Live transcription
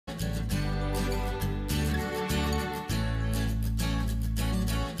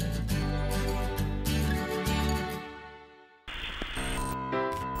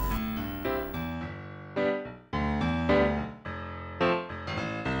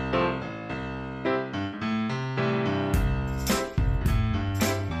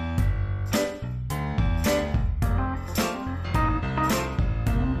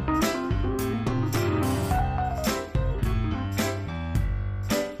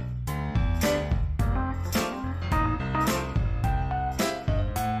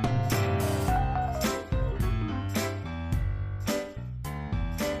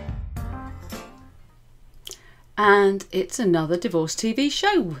And it's another divorce TV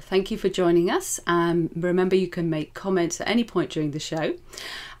show. Thank you for joining us. Remember, you can make comments at any point during the show.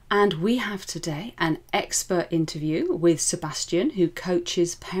 And we have today an expert interview with Sebastian, who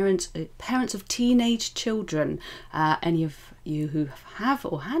coaches parents of teenage children. Any of you who have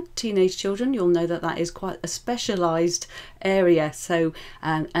or had teenage children, you'll know that that is quite a specialised area. So,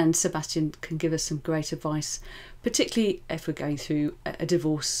 and Sebastian can give us some great advice, particularly if we're going through a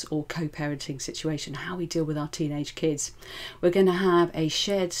divorce or co-parenting situation, how we deal with our teenage kids. We're going to have a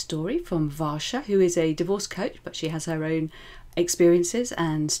shared story from Varsha, who is a divorce coach, but she has her own experiences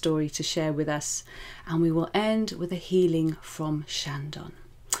and story to share with us. And we will end with a healing from Chandan.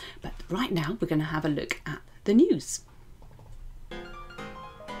 But right now, we're going to have a look at the news.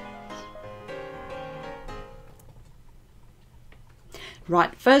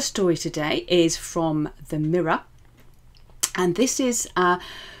 Right, first story today is from The Mirror. And this is I'm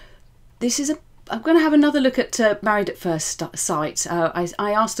going to have another look at Married at First Sight. I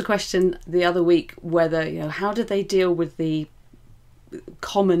asked the question the other week whether, how did they deal with the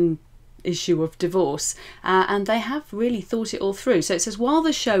common issue of divorce, and they have really thought it all through. So it says, while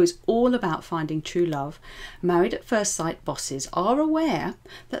the show is all about finding true love, Married at First Sight bosses are aware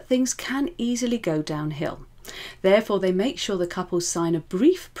that things can easily go downhill. Therefore, they make sure the couples sign a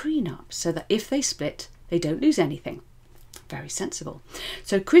brief prenup so that if they split, they don't lose anything. Very sensible.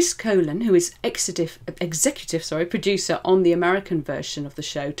 So Chris Colin, who is executive producer on the American version of the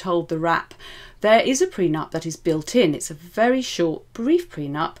show, told The Wrap, there is a prenup that is built in. It's a very short, brief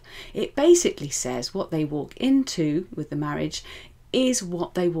prenup. It basically says what they walk into with the marriage is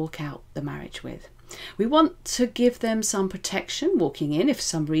what they walk out the marriage with. We want to give them some protection walking in. If for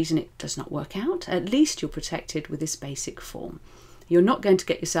some reason it does not work out, at least you're protected with this basic form. You're not going to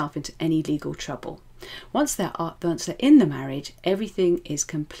get yourself into any legal trouble. Once they're in the marriage, everything is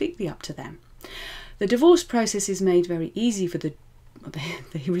completely up to them. The divorce process is made very easy for they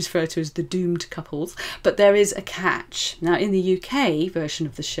refer to as the doomed couples, but there is a catch. Now, in the UK version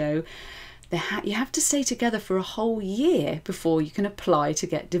of the show, you have to stay together for a whole year before you can apply to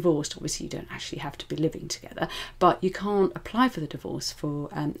get divorced. Obviously, you don't actually have to be living together, but you can't apply for the divorce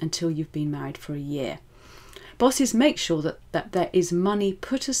until you've been married for a year. Bosses make sure that there is money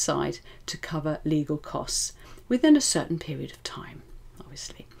put aside to cover legal costs within a certain period of time,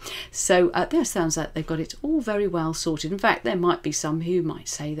 obviously. So there sounds like they've got it all very well sorted. In fact, there might be some who might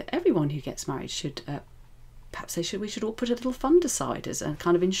say that everyone who gets married should, we should all put a little fund aside as a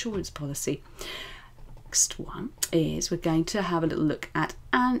kind of insurance policy. Next one is we're going to have a little look at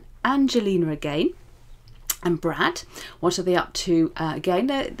Angelina again. And Brad, what are they up to again?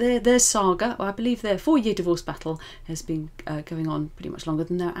 Their saga, I believe their 4-year divorce battle has been going on pretty much longer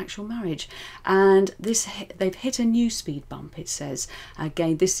than their actual marriage. And they've hit a new speed bump, it says.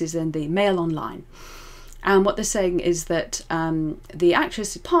 Again, this is in the Mail Online. And what they're saying is that the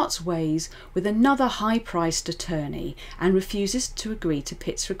actress parts ways with another high-priced attorney and refuses to agree to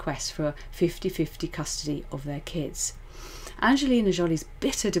Pitt's request for 50-50 custody of their kids. Angelina Jolie's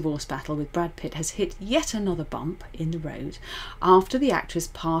bitter divorce battle with Brad Pitt has hit yet another bump in the road after the actress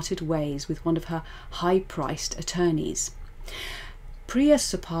parted ways with one of her high-priced attorneys. Priya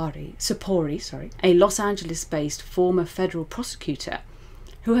Sapori, a Los Angeles-based former federal prosecutor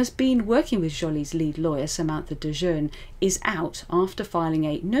who has been working with Jolie's lead lawyer, Samantha DeJean, is out after filing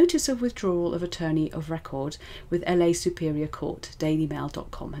a notice of withdrawal of attorney of record with LA Superior Court,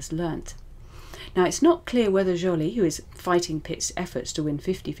 DailyMail.com has learnt. Now, it's not clear whether Jolie, who is fighting Pitt's efforts to win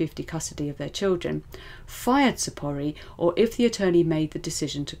 50-50 custody of their children, fired Sapori or if the attorney made the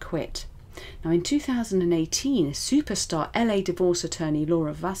decision to quit. Now, in 2018, superstar LA divorce attorney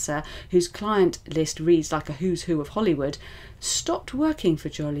Laura Vassar, whose client list reads like a who's who of Hollywood, stopped working for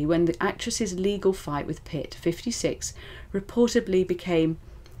Jolie when the actress's legal fight with Pitt, 56, reportedly became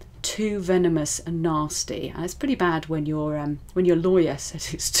too venomous and nasty. And it's pretty bad when your lawyer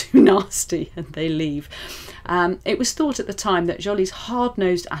says it's too nasty and they leave. It was thought at the time that Jolie's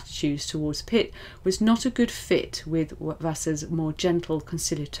hard-nosed attitudes towards Pitt was not a good fit with Vassar's more gentle,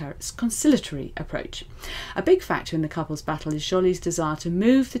 conciliatory approach. A big factor in the couple's battle is Jolie's desire to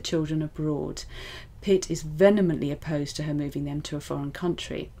move the children abroad. Pitt is vehemently opposed to her moving them to a foreign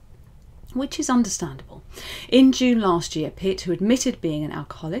country. which is understandable. In June last year, Pitt, who admitted being an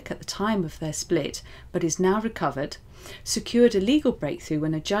alcoholic at the time of their split but is now recovered, secured a legal breakthrough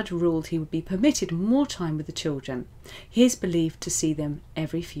when a judge ruled he would be permitted more time with the children. He is believed to see them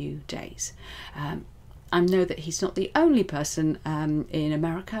every few days. I know that he's not the only person in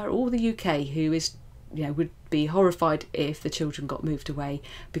America or the UK who is, would be horrified if the children got moved away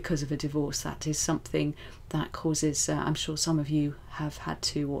because of a divorce. That is something that causes, I'm sure some of you have had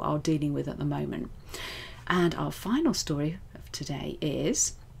to or are dealing with at the moment. And our final story of today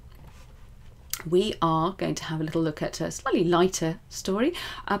is, we are going to have a little look at a slightly lighter story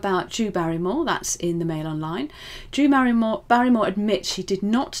about Drew Barrymore. That's in the Mail Online. Drew Barrymore admits she did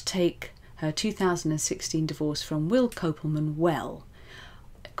not take her 2016 divorce from Will Koppelman well.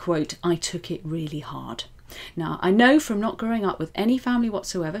 Quote, "I took it really hard. Now, I know from not growing up with any family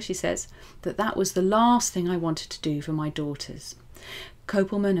whatsoever," she says, "that was the last thing I wanted to do for my daughters."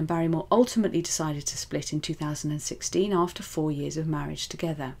 Koppelman and Barrymore ultimately decided to split in 2016 after 4 years of marriage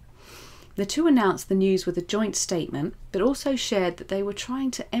together. The two announced the news with a joint statement, but also shared that they were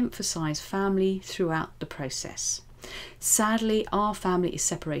trying to emphasise family throughout the process. "Sadly, our family is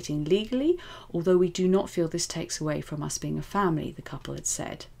separating legally, although we do not feel this takes away from us being a family," the couple had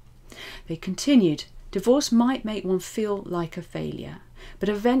said. They continued, "Divorce might make one feel like a failure, but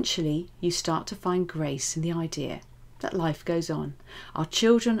eventually you start to find grace in the idea that life goes on. Our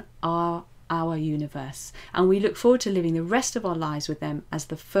children are our universe, and we look forward to living the rest of our lives with them as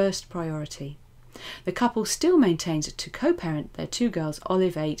the first priority." The couple still maintains to co-parent their two girls,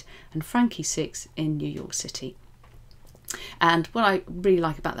 Olive 8 and Frankie 6, in New York City. And what I really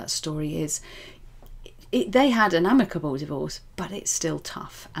like about that story is they had an amicable divorce, but it's still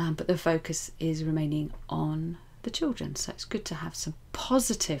tough. But the focus is remaining on the children. So it's good to have some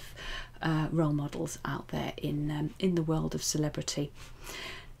positive role models out there in the world of celebrity.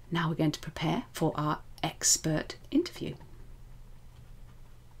 Now we're going to prepare for our expert interview.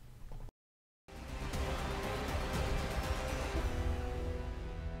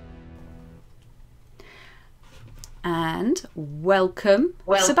 And welcome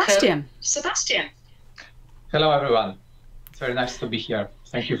Sebastian. Hello everyone. It's very nice to be here.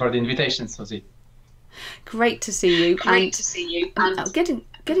 Thank you for the invitation, Susie. Great to see you. And getting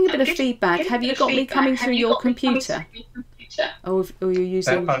a bit of feedback. Have you got me coming through your computer? Or you're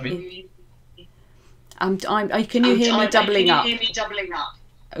using? Can you hear me doubling up? No,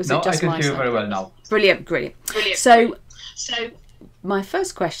 I can hear you very well now. Brilliant. So my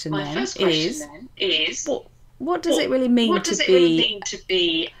first question then is what does it really mean to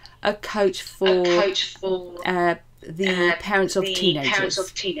be a coach for the parents of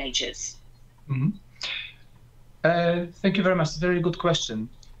teenagers? Mm-hmm. Thank you very much. It's a very good question.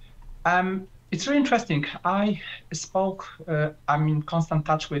 It's really interesting. I'm in constant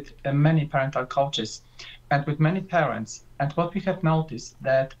touch with many parental coaches and with many parents. And what we have noticed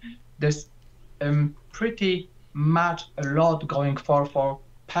that there's pretty much a lot going for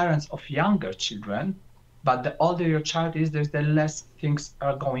parents of younger children. But the older your child is, the less things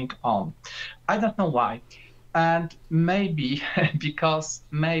are going on. I don't know why. And maybe because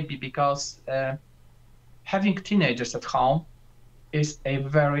having teenagers at home is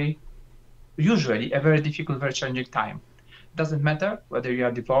usually a very difficult, very challenging time. It doesn't matter whether you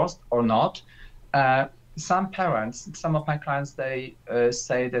are divorced or not. Some parents, some of my clients, they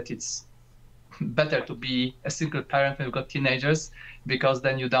say that it's better to be a single parent when you've got teenagers, because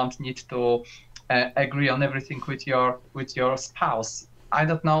then you don't need to agree on everything with your spouse. I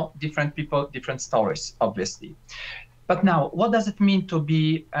don't know, different people, different stories, obviously. But now, what does it mean to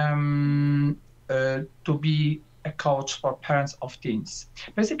be a coach for parents of teens?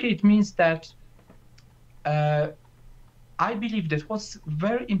 Basically, it means that I believe that what's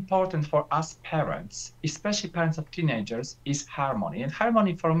very important for us parents, especially parents of teenagers, is harmony. And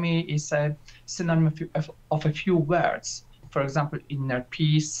harmony for me is a synonym of a few words. For example, inner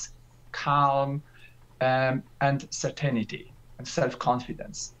peace, calm, and certainty and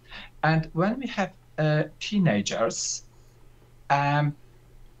self-confidence. And when we have teenagers,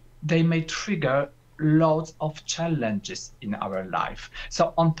 they may trigger loads of challenges in our life.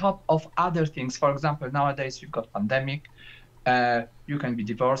 So on top of other things, for example, nowadays we've got pandemic, you can be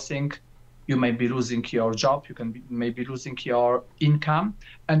divorcing, you may be losing your job, may be losing your income.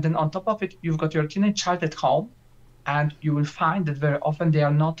 And then on top of it, you've got your teenage child at home, and you will find that very often they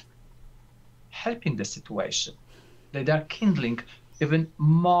are not helping the situation. They are kindling even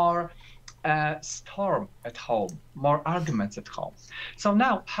more storm at home, more arguments at home. So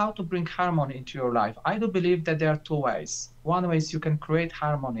now, how to bring harmony into your life? I do believe that there are two ways. One way is you can create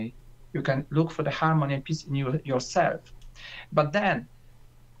harmony. You can look for the harmony and peace in yourself. But then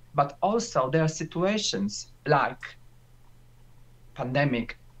But also there are situations like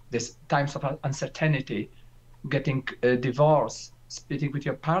pandemic, this times of uncertainty, getting a divorce, splitting with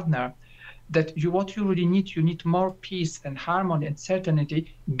your partner, that what you really need, you need more peace and harmony and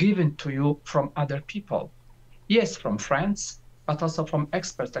certainty given to you from other people. Yes, from friends, but also from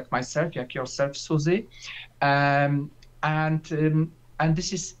experts like myself, like yourself, Susie. Um, and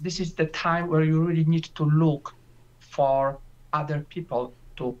this is the time where you really need to look for other people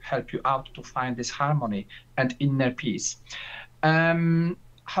to help you out to find this harmony and inner peace.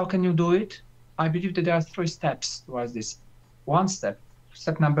 How can you do it? I believe that there are 3 steps towards this.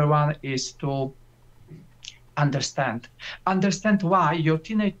 Step number 1 is to understand why your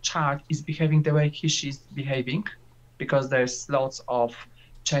teenage child is behaving the way she's behaving, because there's lots of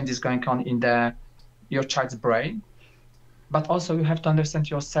changes going on in your child's brain. But also you have to understand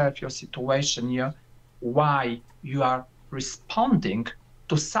yourself, your situation, why you are responding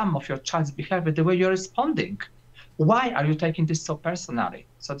to some of your child's behavior the way you're responding. Why are you taking this so personally?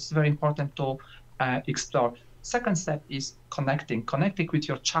 So it's very important to explore. Second step is connecting with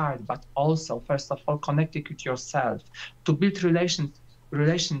your child, but also, first of all, connecting with yourself, to build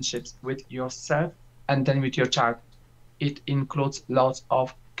relationships with yourself and then with your child. It includes lots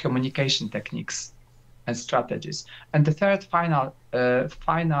of communication techniques and strategies. And the third final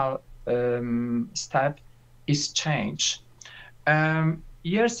step is change.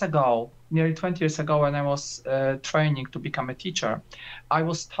 Years ago, nearly 20 years ago, when I was training to become a teacher, I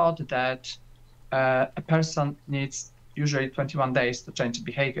was taught that a person needs usually 21 days to change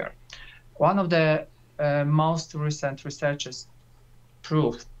behavior. One of the most recent researchers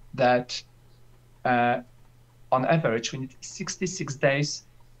proved that on average, we need 66 days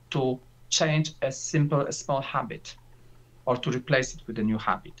to change a small habit or to replace it with a new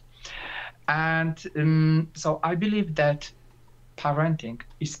habit. And so I believe that parenting,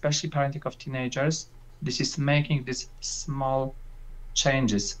 especially parenting of teenagers, this is making these small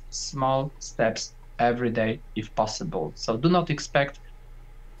changes, small steps every day if possible. So do not expect,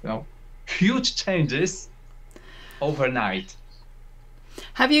 huge changes overnight.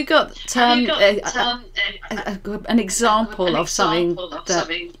 Have you got, an example of something that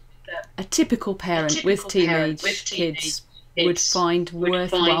a typical parent with teenage kids would find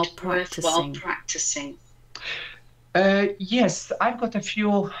worthwhile practicing? Yes, I've got a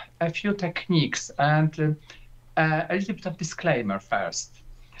few techniques, and a little bit of disclaimer first.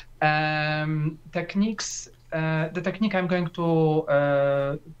 The technique I'm going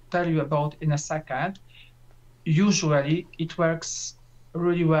to tell you about in a second, usually it works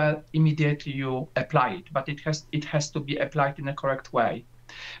really well immediately you apply it, but it has to be applied in a correct way.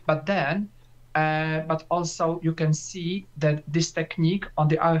 But then, but also you can see that this technique, on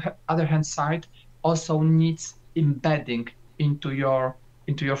the other hand side, also needs embedding into your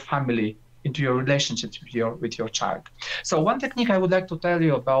family, into your relationships with your child. So one technique I would like to tell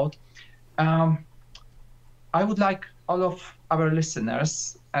you about, I would like all of our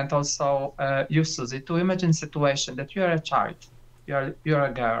listeners and also you, Susie, to imagine a situation that you are a child, you're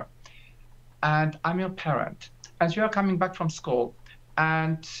a girl, and I'm your parent, and you are coming back from school,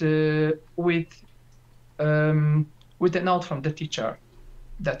 and with a note from the teacher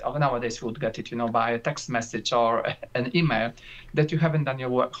that nowadays we would get it, by a text message or an email, that you haven't done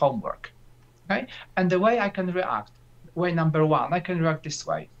your homework. Okay? And the way I can react, way number 1, I can react this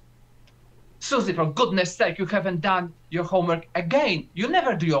way. Susie, for goodness sake, you haven't done your homework again. You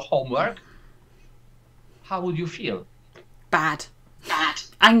never do your homework. How would you feel? Bad.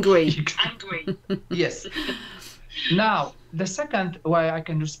 Angry. Yes. Now, the second way I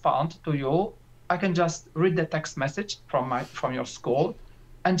can respond to you, I can just read the text message from your school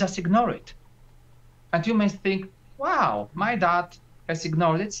and just ignore it. And you may think, wow, my dad has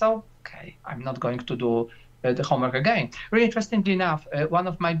ignored it, so okay, I'm not going to do the homework again. Really interestingly enough, one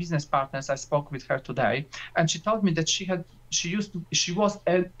of my business partners, I spoke with her today, and she told me that she was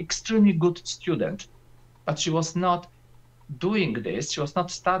an extremely good student, but she was not doing this, she was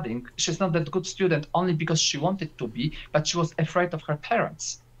not studying, she's not that good student only because she wanted to be, but she was afraid of her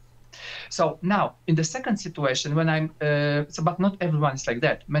parents. So now, in the second situation, when but not everyone is like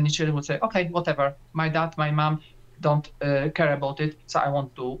that. Many children would say, okay, whatever, my dad, my mom don't care about it, so I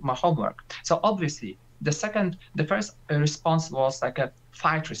won't do my homework. So obviously, the first response was like a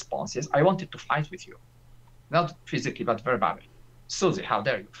fight response. Yes, I wanted to fight with you, not physically, but verbally. Susie, how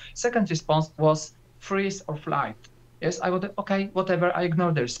dare you? Second response was freeze or flight. Yes, I would, okay, whatever, I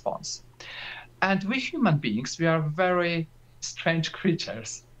ignore the response. And we human beings, we are very strange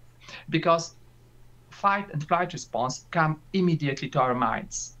creatures, because fight and flight response come immediately to our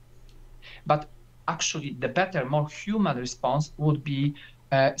minds. But actually, the better, more human response would be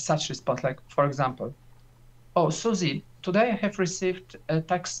such response, like, for example, oh, Susie, today I have received a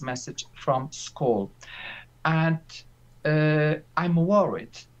text message from school, and I'm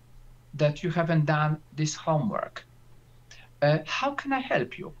worried that you haven't done this homework. How can I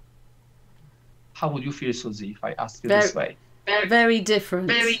help you? How would you feel, Susie, if I asked you this way? Very different.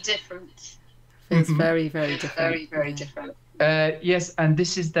 Very different. It's very, very different. Very, very different. Yes, and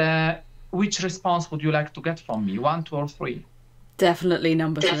this is which response would you like to get from me? 1, 2, or 3? Definitely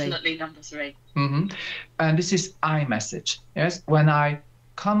number 3. Definitely number 3. And this is I message. Yes, when I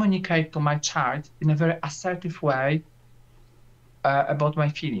communicate to my child in a very assertive way about my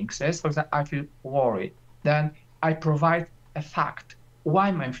feelings. Yes, for example, I feel worried. Then I provide a fact. Why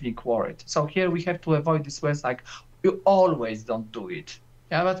am I feeling worried? So here we have to avoid these words like, you always don't do it.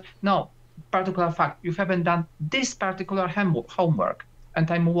 Yeah, but no, particular fact, you haven't done this particular homework, and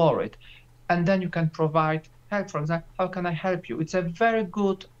I'm worried. And then you can provide help. For example, how can I help you? It's a very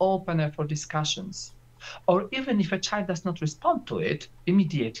good opener for discussions. Or even if a child does not respond to it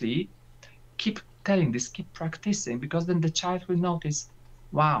immediately, keep telling this, keep practicing, because then the child will notice,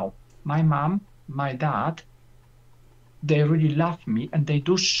 wow, my mom, my dad, they really love me, and they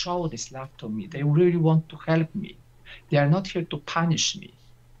do show this love to me. They really want to help me. They are not here to punish me.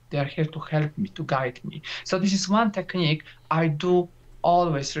 They are here to help me, to guide me. So this is one technique I do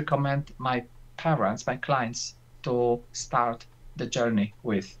always recommend my parents, my clients, to start the journey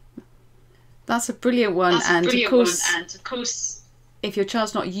with. That's a brilliant one. And of course, if your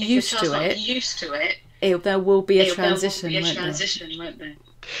child's not used to it, there will be a transition, won't there?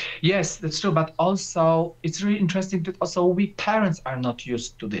 Yes, that's true. But also, it's really interesting that also we parents are not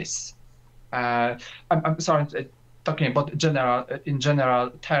used to this. I'm sorry, talking about in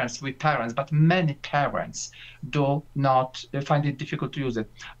general terms with parents, but many parents do not find it difficult to use it.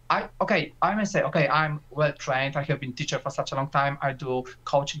 I may say, okay, I'm well trained. I have been teacher for such a long time. I do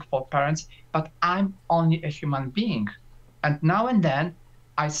coaching for parents, but I'm only a human being, and now and then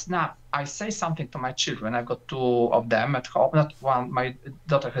I snap. I say something to my children. I've got 2 of them at home. Not one. My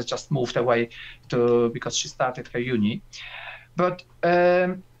daughter has just moved away because she started her uni. But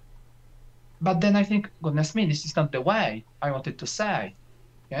then I think, goodness me, this is not the way I wanted to say.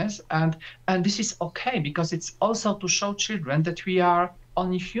 Yes, and this is okay, because it's also to show children that we are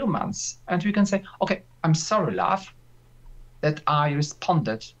only humans, and we can say, okay, I'm sorry, love, that I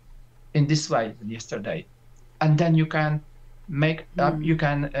responded in this way yesterday, and then you can make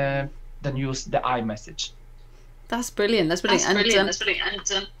then use the I message. That's brilliant. That's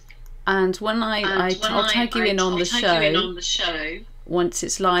brilliant. And when I'll tag you in on the show. Once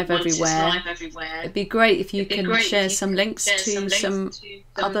it's live everywhere, it'd be great if you can share some links to some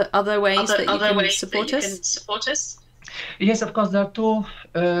other ways that you can support us. Yes, of course, there are 2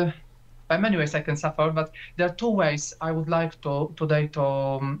 many ways I can support, but there are 2 ways I would like today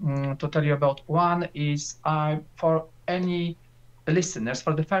to tell you about. One is for any listeners,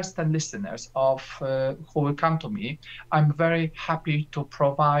 for the first 10 listeners of who will come to me, I'm very happy to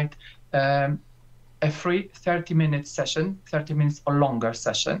provide a free 30-minute session, 30 minutes or longer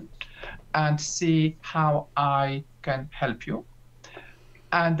session, and see how I can help you.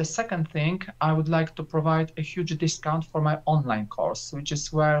 And the second thing, I would like to provide a huge discount for my online course, which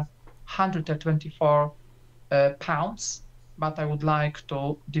is worth £124, but I would like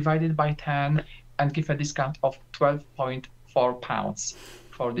to divide it by 10 and give a discount of £12.4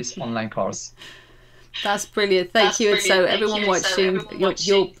 for this online course. That's brilliant. Thank you. And so everyone watching,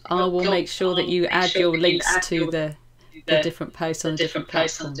 I will make sure that you add your links to the different posts on the different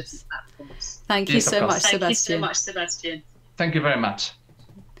platforms. Thank you so much, Sebastian. Thank you very much.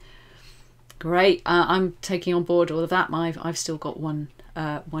 Great. I'm taking on board all of that. I've still got one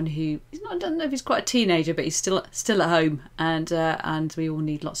who I don't know if he's quite a teenager, but he's still at home, and we all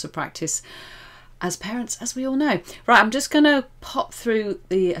need lots of practice as parents, as we all know. Right, I'm just going to pop through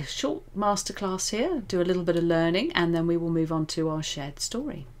the short masterclass here, do a little bit of learning, and then we will move on to our shared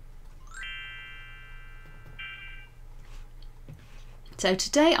story. So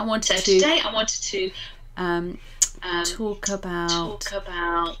today I wanted to talk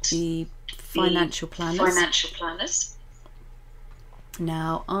about the financial planners.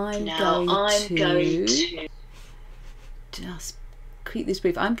 Now I'm going to just keep this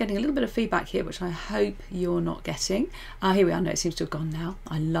brief. I'm getting a little bit of feedback here, which I hope you're not getting. Here we are. No, it seems to have gone now.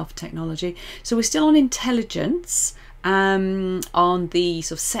 I love technology. So we're still on intelligence, on the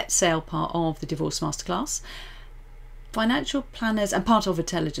sort of set sail part of the divorce masterclass. Financial planners, and part of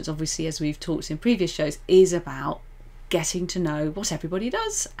intelligence, obviously, as we've talked in previous shows, is about getting to know what everybody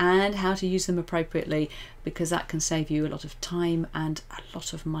does and how to use them appropriately, because that can save you a lot of time and a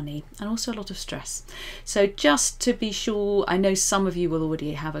lot of money and also a lot of stress. So just to be sure, I know some of you will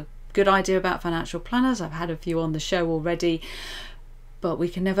already have a good idea about financial planners. I've had a few on the show already, but we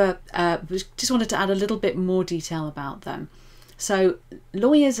can never, just wanted to add a little bit more detail about them. So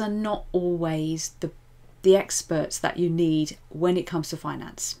lawyers are not always the experts that you need when it comes to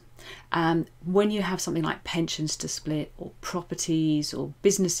finance. When you have something like pensions to split or properties or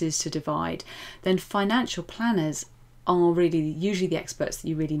businesses to divide, then financial planners are really usually the experts that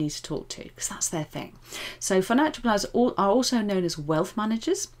you really need to talk to, because that's their thing. So financial planners are also known as wealth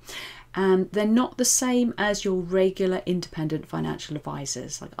managers, and they're not the same as your regular independent financial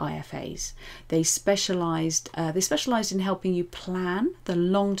advisors like IFAs. They specialised in helping you plan the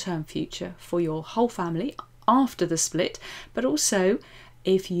long-term future for your whole family after the split, but also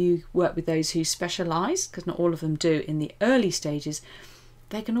if you work with those who specialise, because not all of them do, in the early stages,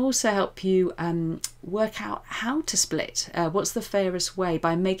 they can also help you work out how to split, what's the fairest way,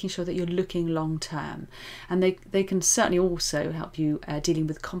 by making sure that you're looking long term. And they can certainly also help you dealing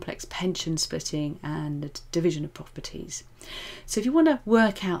with complex pension splitting and the division of properties. So if you want to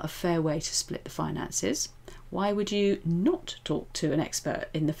work out a fair way to split the finances, why would you not talk to an expert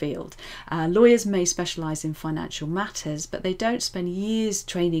in the field? Lawyers may specialise in financial matters, but they don't spend years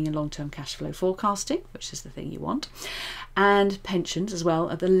training in long-term cash flow forecasting, which is the thing you want, and pensions as well,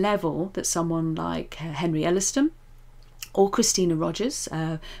 at the level that someone like Henry Elliston or Christina Rogers,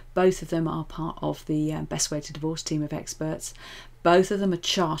 both of them are part of the Best Way to Divorce team of experts. Both of them are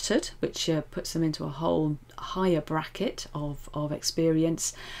chartered, which puts them into a whole higher bracket of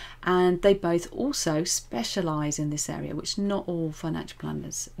experience, and they both also specialise in this area, which not all financial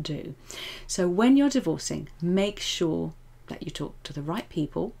planners do. So when you're divorcing, make sure that you talk to the right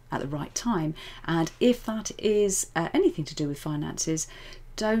people at the right time, and if that is anything to do with finances,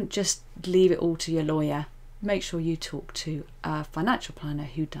 don't just leave it all to your lawyer. Make sure you talk to a financial planner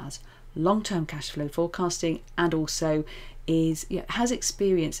who does long-term cash flow forecasting and also has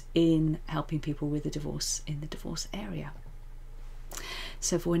experience in helping people with the divorce in the divorce area.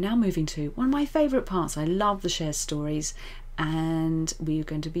 So we're now moving to one of my favourite parts. I love the share stories, and we're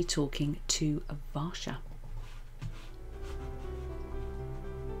going to be talking to Varsha.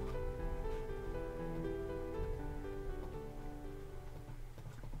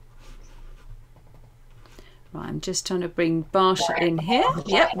 Right, I'm just trying to bring Varsha in here.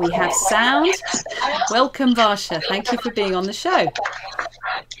 Yep, we have sound. Welcome, Varsha. Thank you for being on the show.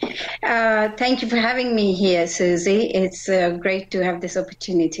 Thank you for having me here, Susie. It's great to have this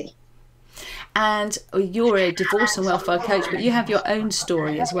opportunity. And you're a divorce and welfare coach, but you have your own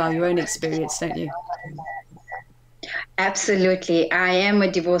story as well, your own experience, don't you? Absolutely. I am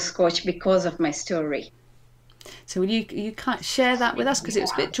a divorce coach because of my story. So will you can't share that with us, because it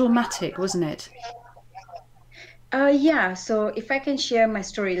was a bit dramatic, wasn't it? Yeah, so if I can share my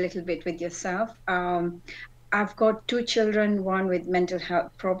story a little bit with yourself. I've got 2 children, one with mental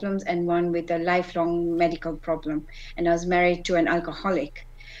health problems and one with a lifelong medical problem. And I was married to an alcoholic.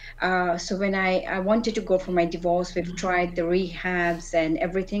 So when I wanted to go for my divorce, we've tried the rehabs and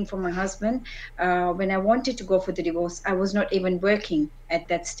everything for my husband. When I wanted to go for the divorce, I was not even working at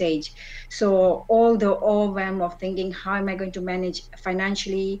that stage. So all the overwhelm of thinking, how am I going to manage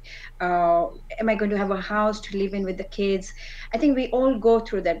financially? Am I going to have a house to live in with the kids? I think we all go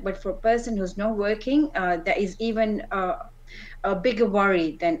through that. But for a person who's not working, that is even a bigger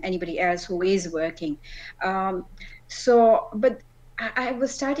worry than anybody else who is working. But I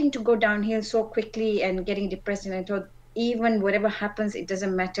was starting to go downhill so quickly and getting depressed, and I thought, even whatever happens, it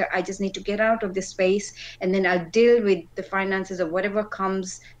doesn't matter. I just need to get out of this space, and then I'll deal with the finances or whatever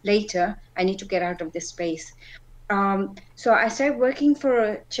comes later. I need to get out of this space. So I started working for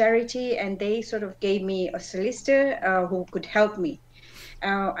a charity, and they sort of gave me a solicitor who could help me.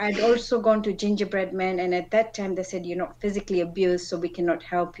 I'd also gone to Gingerbread Man, and at that time they said, you're not physically abused, so we cannot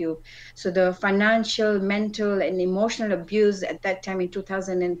help you. So the financial, mental, and emotional abuse at that time in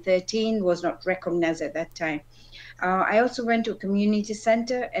 2013 was not recognized at that time. I also went to a community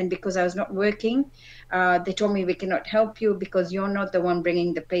center, and because I was not working, they told me, we cannot help you because you're not the one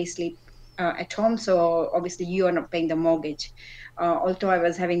bringing the payslip at home, so obviously you are not paying the mortgage. Although I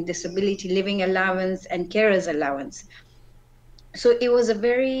was having disability living allowance and carers allowance. So it was a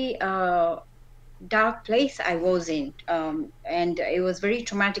very dark place I was in, and it was very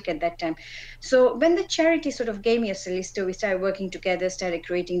traumatic at that time. So when the charity sort of gave me a solicitor, we started working together, started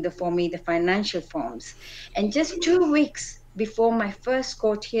creating for me the financial forms. And just 2 weeks before my first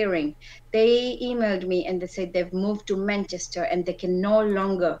court hearing, they emailed me and they said they've moved to Manchester and they can no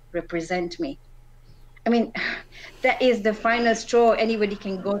longer represent me. I mean, that is the final straw anybody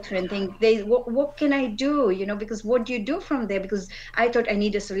can go through and think, what can I do? You know, because what do you do from there? Because I thought I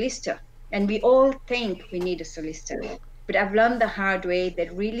need a solicitor, and we all think we need a solicitor. But I've learned the hard way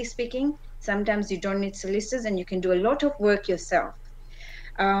that really speaking, sometimes you don't need solicitors and you can do a lot of work yourself.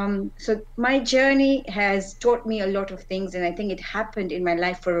 So my journey has taught me a lot of things, and I think it happened in my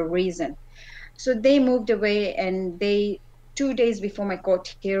life for a reason. So they moved away, and 2 days before my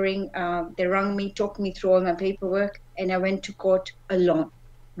court hearing, they rang me, talked me through all my paperwork, and I went to court alone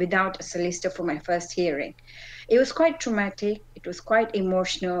without a solicitor for my first hearing. It was quite traumatic. It was quite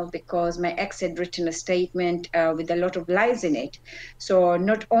emotional because my ex had written a statement with a lot of lies in it. So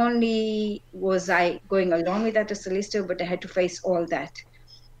not only was I going along without a solicitor, but I had to face all that.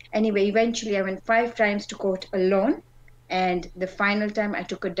 Anyway, eventually I went 5 times to court alone, and the final time I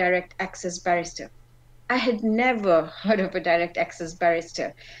took a direct access barrister. I had never heard of a direct access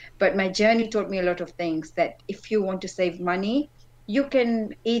barrister, but my journey taught me a lot of things, that if you want to save money, you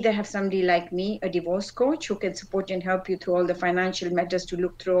can either have somebody like me, a divorce coach, who can support you and help you through all the financial matters, to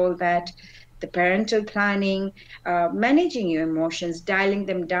look through all that, the parental planning, managing your emotions, dialing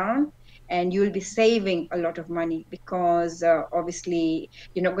them down, and you'll be saving a lot of money, because obviously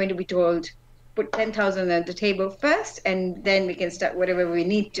you're not going to be told, put 10,000 on the table first, and then we can start whatever we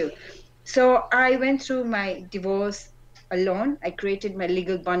need to. So I went through my divorce alone. I created my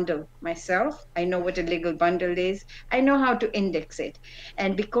legal bundle myself. I know what a legal bundle is. I know how to index it.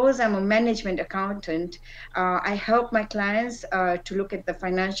 And because I'm a management accountant, I help my clients to look at the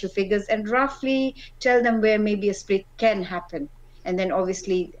financial figures and roughly tell them where maybe a split can happen. And then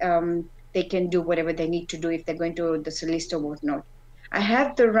obviously they can do whatever they need to do if they're going to the solicitor or whatnot. I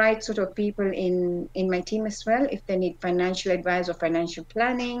have the right sort of people in my team as well. If they need financial advice or financial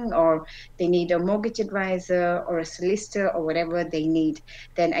planning, or they need a mortgage advisor or a solicitor or whatever they need,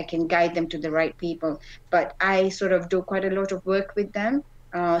 then I can guide them to the right people. But I sort of do quite a lot of work with them.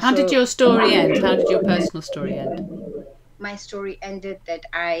 How did your story end? How did your personal story end? My story ended that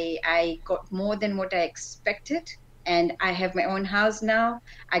I got more than what I expected. And I have my own house now.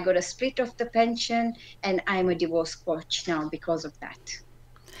 I got a split of the pension, and I'm a divorce coach now because of that.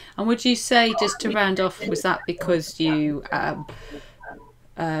 And would you say, just to round off, was that because you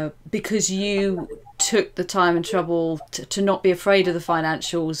took the time and trouble to not be afraid of the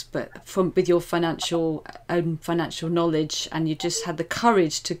financials, but with your own financial knowledge, and you just had the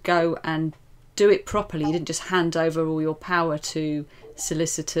courage to go and do it properly? You didn't just hand over all your power to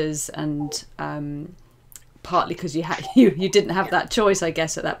solicitors, and partly because you didn't have that choice, I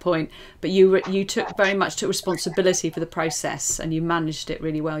guess, at that point, but you took responsibility for the process, and you managed it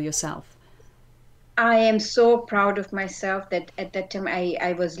really well yourself. I am so proud of myself that at that time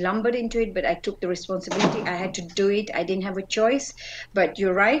I was lumbered into it, but I took the responsibility. I had to do it. I didn't have a choice. But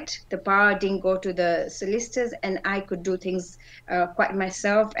you're right, the power didn't go to the solicitors, and I could do things quite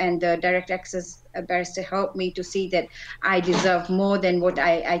myself, and the direct access barrister helped me to see that I deserve more than what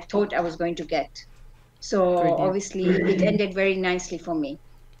I thought I was going to get. So brilliant. Obviously it ended very nicely for me.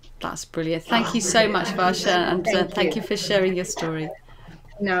 That's brilliant. Thank you so much, Varsha, and thank you for sharing your story.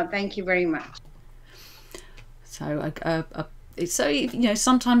 No, thank you very much. So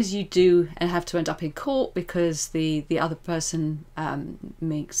sometimes you do have to end up in court because the other person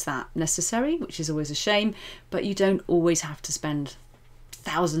makes that necessary, which is always a shame, but you don't always have to spend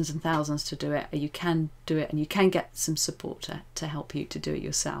thousands and thousands to do it. You can do it, and you can get some support to help you to do it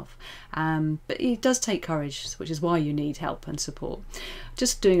yourself, but it does take courage, which is why you need help and support.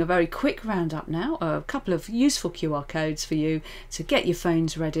 Just doing a very quick roundup now, a couple of useful QR codes for you to get your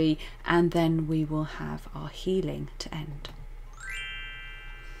phones ready, and then we will have our healing to end.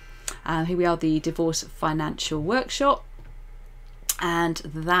 Here we are, the Divorce Financial Workshop, and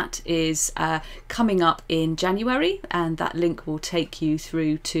that is coming up in January, and that link will take you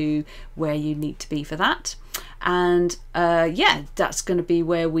through to where you need to be for that. And that's going to be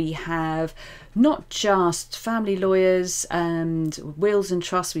where we have not just family lawyers and wills and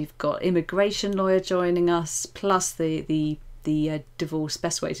trusts, we've got immigration lawyer joining us, plus the divorce,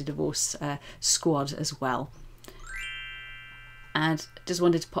 best way to divorce squad as well. And just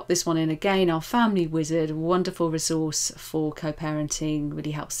wanted to pop this one in again. Our Family Wizard, a wonderful resource for co-parenting,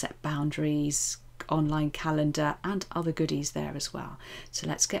 really helps set boundaries, online calendar and other goodies there as well. So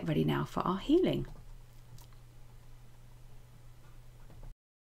let's get ready now for our healing.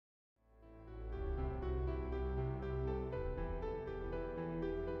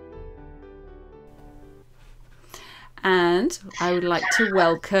 And I would like to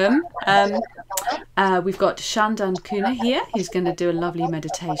welcome, we've got Chandan Kooner here, who's going to do a lovely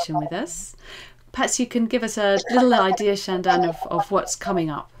meditation with us. Perhaps you can give us a little idea, Chandan, of what's coming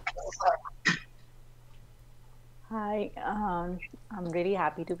up. Hi, I'm really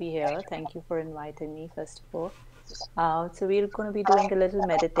happy to be here. Thank you for inviting me, first of all. So, we're going to be doing a little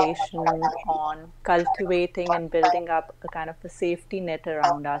meditation on cultivating and building up a kind of a safety net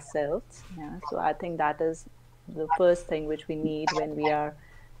around ourselves. Yeah, so I think that is the first thing which we need when we are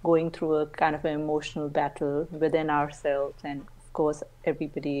going through a kind of an emotional battle within ourselves, and of course,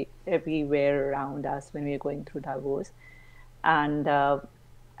 everybody, everywhere around us when we are going through divorce. And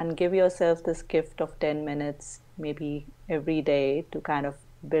and give yourself this gift of 10 minutes maybe every day to kind of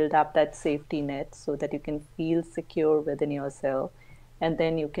build up that safety net so that you can feel secure within yourself, and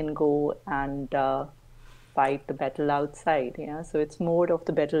then you can go and fight the battle outside. Yeah, so it's more of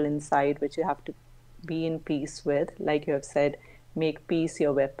the battle inside which you have to be in peace with. Like you have said, make peace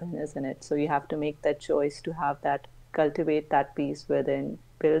your weapon, isn't it? So you have to make that choice to have that, cultivate that peace within,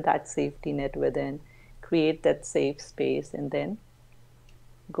 build that safety net within, create that safe space, and then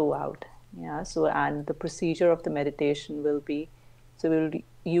go out. Yeah, so and the procedure of the meditation will be, so we'll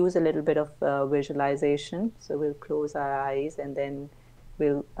use a little bit of visualization. So we'll close our eyes and then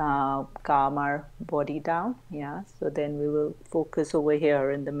we'll calm our body down. Yeah, so then we will focus over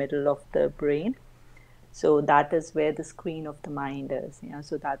here in the middle of the brain. So that is where the screen of the mind is. Yeah,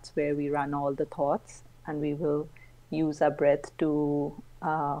 so that's where we run all the thoughts, and we will use our breath to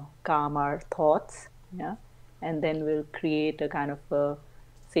calm our thoughts. Yeah, and then we'll create a kind of a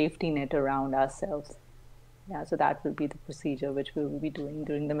safety net around ourselves. Yeah, so that will be the procedure which we will be doing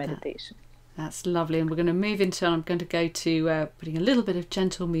during the meditation. That's lovely, and we're going to move into, I'm going to go to putting a little bit of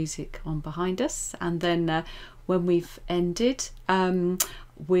gentle music on behind us, and then when we've ended, I'll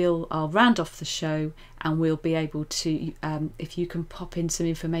round off the show, and we'll be able to, if you can pop in some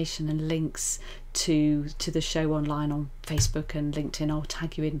information and links to the show online on Facebook and LinkedIn, I'll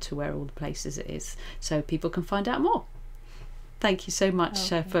tag you into where all the places it is so people can find out more. Thank you so much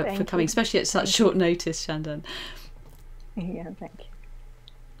for coming, especially at such short notice, Chandan. Yeah, thank you.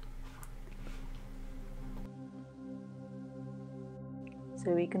 So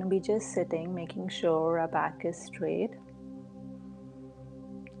we're going to be just sitting, making sure our back is straight.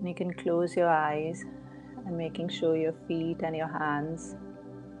 And you can close your eyes and making sure your feet and your hands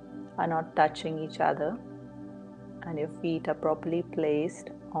are not touching each other, and your feet are properly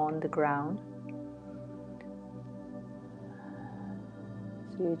placed on the ground.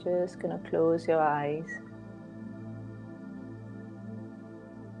 So you're just going to close your eyes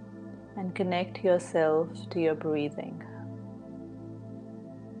and connect yourself to your breathing.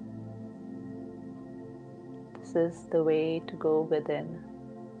 This is the way to go within.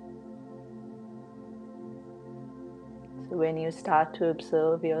 So when you start to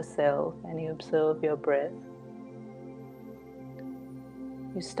observe yourself and you observe your breath,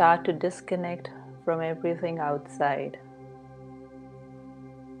 you start to disconnect from everything outside.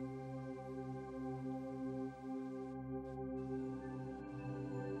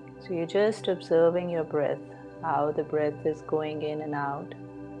 So you're just observing your breath, how the breath is going in and out.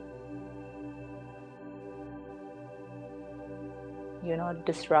 You're not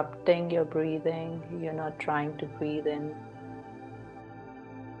disrupting your breathing, you're not trying to breathe in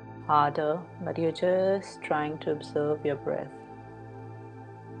harder, but you're just trying to observe your breath.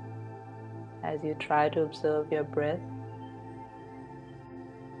 As you try to observe your breath,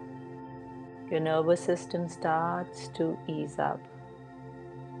 your nervous system starts to ease up.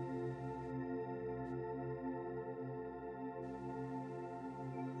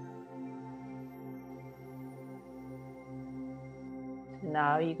 So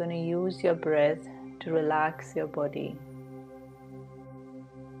now you're going to use your breath to relax your body.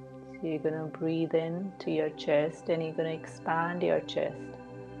 So you're going to breathe in to your chest and you're going to expand your chest.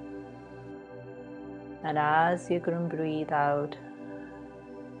 And as you're going to breathe out,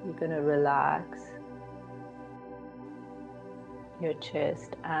 you're going to relax your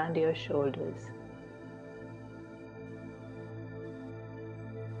chest and your shoulders.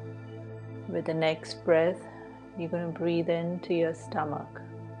 With the next breath, you're going to breathe into your stomach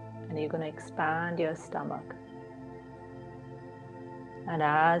and you're going to expand your stomach. And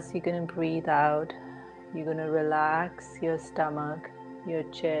as you're going to breathe out, you're going to relax your stomach, your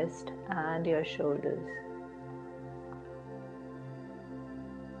chest, and your shoulders.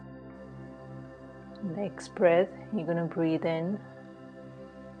 Next breath, you're going to breathe in.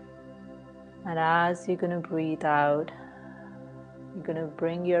 And as you're going to breathe out, you're going to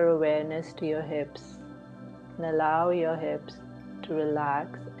bring your awareness to your hips and allow your hips to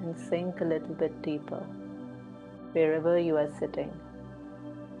relax and sink a little bit deeper wherever you are sitting.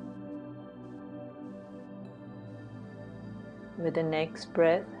 With the next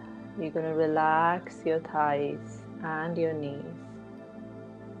breath, you're going to relax your thighs and your knees.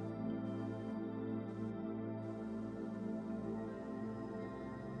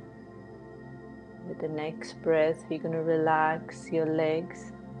 With the next breath, you're going to relax your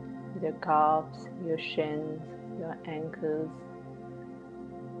legs, your calves, your shins, your ankles,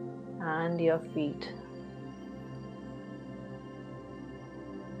 and your feet.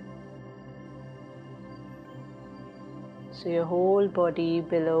 So your whole body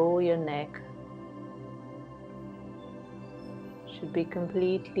below your neck should be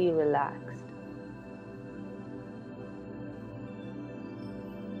completely relaxed.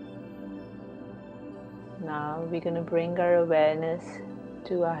 Now we're going to bring our awareness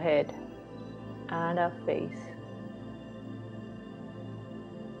to our head and our face.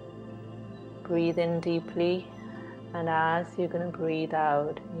 Breathe in deeply, and as you're going to breathe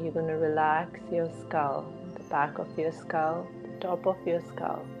out, you're going to relax your skull, the back of your skull, the top of your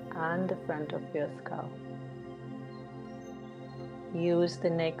skull, and the front of your skull. Use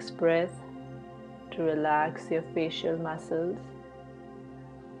the next breath to relax your facial muscles,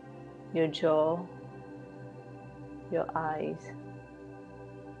 your jaw, your eyes,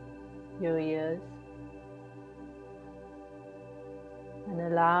 your ears, and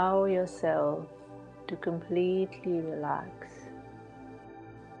allow yourself to completely relax.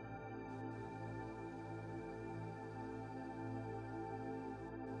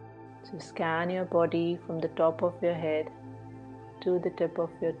 So scan your body from the top of your head to the tip of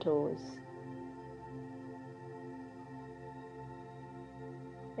your toes.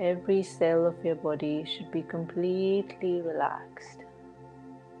 Every cell of your body should be completely relaxed.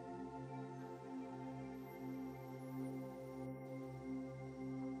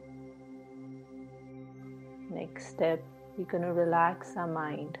 Next step, we're going to relax our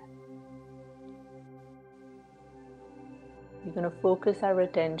mind. We're going to focus our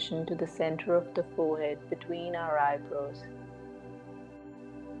attention to the center of the forehead between our eyebrows.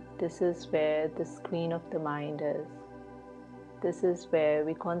 This is where the screen of the mind is. This is where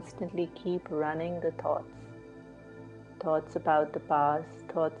we constantly keep running the thoughts. Thoughts about the past,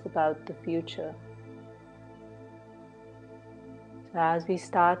 thoughts about the future. So as we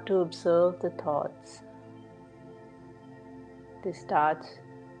start to observe the thoughts, they start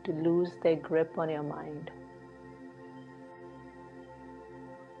to lose their grip on your mind.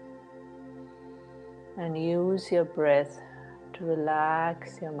 And use your breath to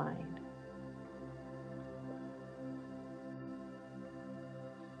relax your mind.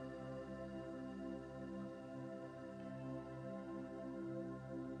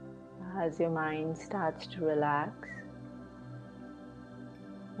 As your mind starts to relax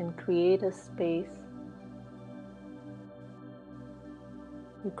and create a space,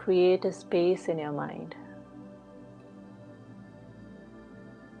 you create a space in your mind.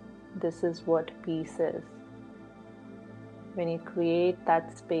 This is what peace is. When you create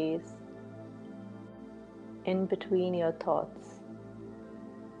that space in between your thoughts,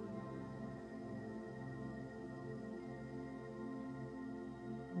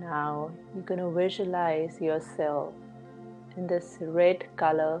 now you're going to visualize yourself in this red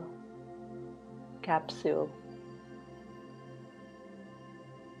color capsule.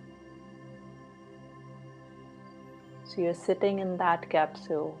 So you're sitting in that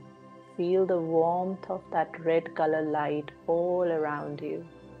capsule. Feel the warmth of that red color light all around you.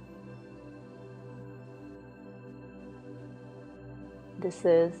 This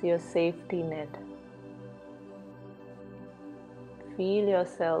is your safety net. Feel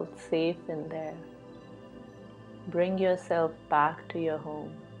yourself safe in there. Bring yourself back to your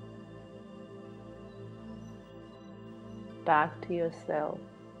home. Back to yourself.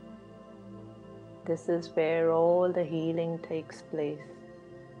 This is where all the healing takes place.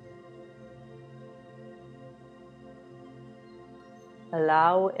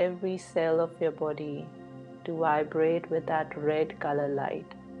 Allow every cell of your body to vibrate with that red color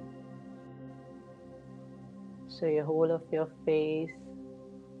light. So your whole of your face,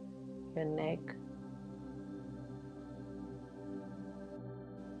 your neck,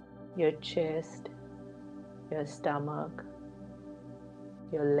 your chest, your stomach,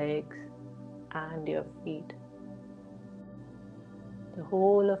 your legs, and your feet. The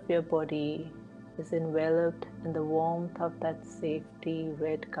whole of your body is enveloped in the warmth of that safety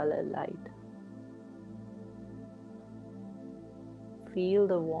red color light. Feel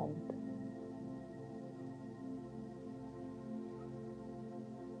the warmth.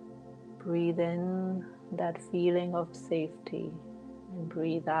 Breathe in that feeling of safety and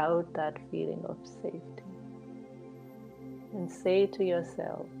breathe out that feeling of safety. And say to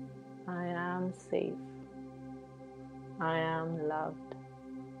yourself, I am safe. I am loved.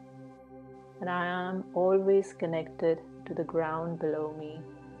 And I am always connected to the ground below me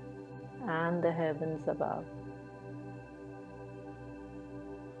and the heavens above.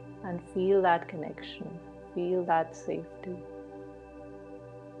 and feel that connection, feel that safety.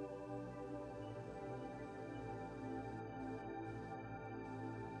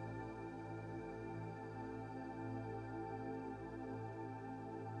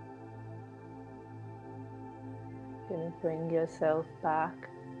 You're going to bring yourself back,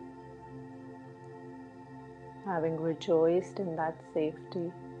 having rejoiced in that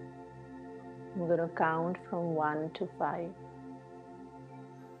safety. I'm going to count from 1 to 5.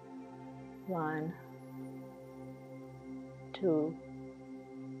 1, 2,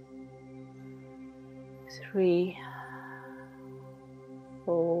 3,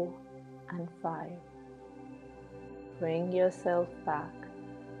 4, and 5. Bring yourself back,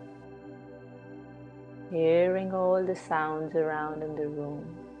 hearing all the sounds around in the room.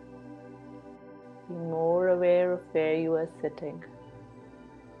 Be more aware of where you are sitting.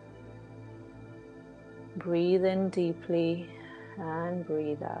 Breathe in deeply and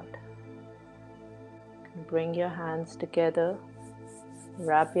breathe out. Bring your hands together,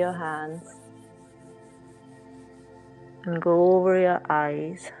 rub your hands, and go over your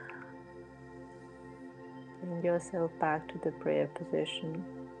eyes. Bring yourself back to the prayer position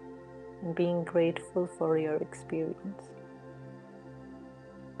and being grateful for your experience.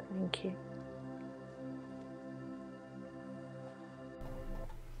 Thank you.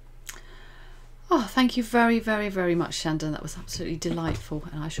 Oh, thank you very, very, very much, Chandan. That was absolutely delightful,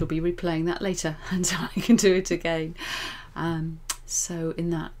 and I shall be replaying that later until I can do it again. So in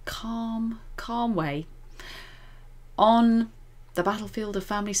that calm way, on the battlefield of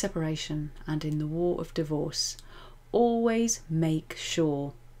family separation and in the war of divorce, always make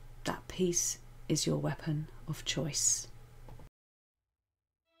sure that peace is your weapon of choice.